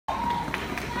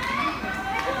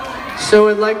So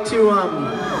I'd like to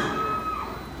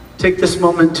take this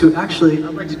moment to I'd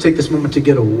like to take this moment to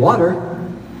get a water.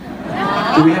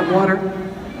 Do we have water?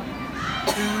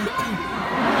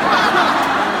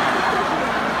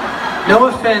 No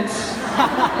offense,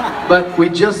 but we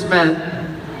just met.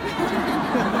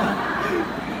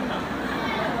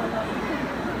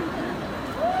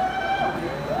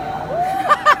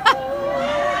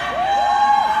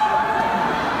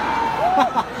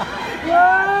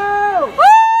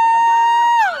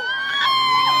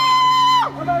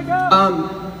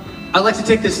 I'd like to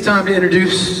take this time to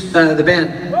introduce the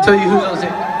band. Tell you who's on stage.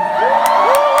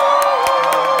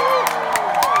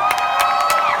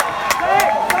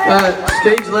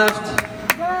 Stage left,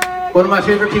 one of my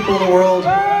favorite people in the world,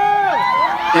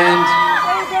 and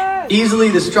easily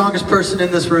the strongest person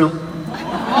in this room.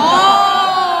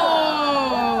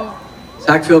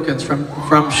 Zach Filkins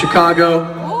from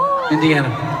Chicago,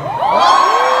 Indiana.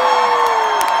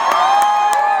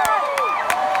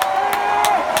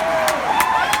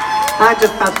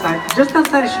 Just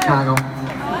outside of Chicago.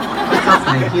 Just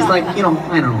outside. He's like, I don't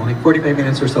know, like 45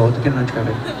 minutes or so, depending on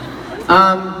traffic.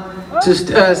 Just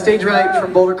stage right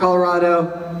from Boulder, Colorado,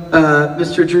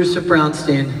 Mr. Drew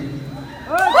Brownstein.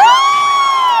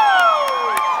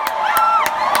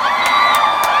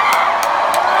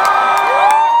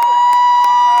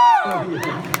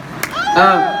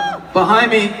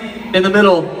 Behind me, in the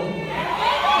middle,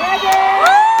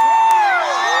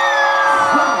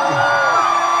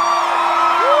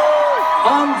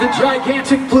 on the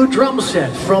gigantic blue drum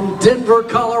set from Denver,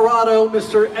 Colorado,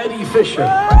 Mr. Eddie Fisher.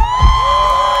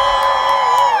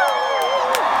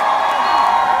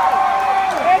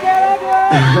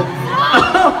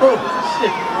 Oh,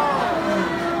 shit.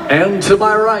 And to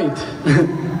my right,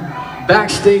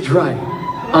 backstage right,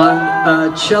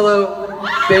 on cello,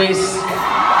 bass,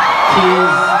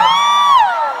 keys,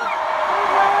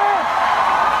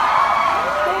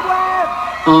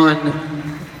 on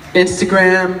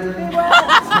Instagram,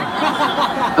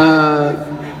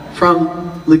 from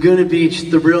Laguna Beach,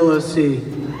 the real OC,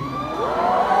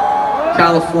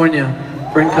 California,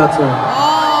 Brent Cutzel.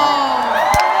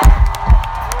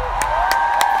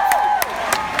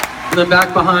 And then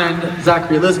back behind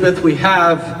Zachary Elizabeth, we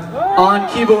have on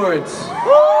keyboards.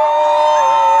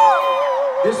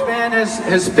 This man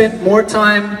has spent more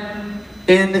time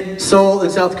in Seoul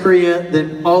and South Korea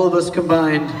than all of us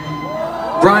combined.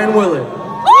 Brian Willett.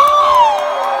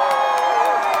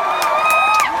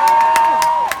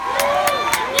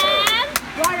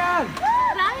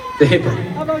 The hipper.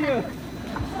 How about you?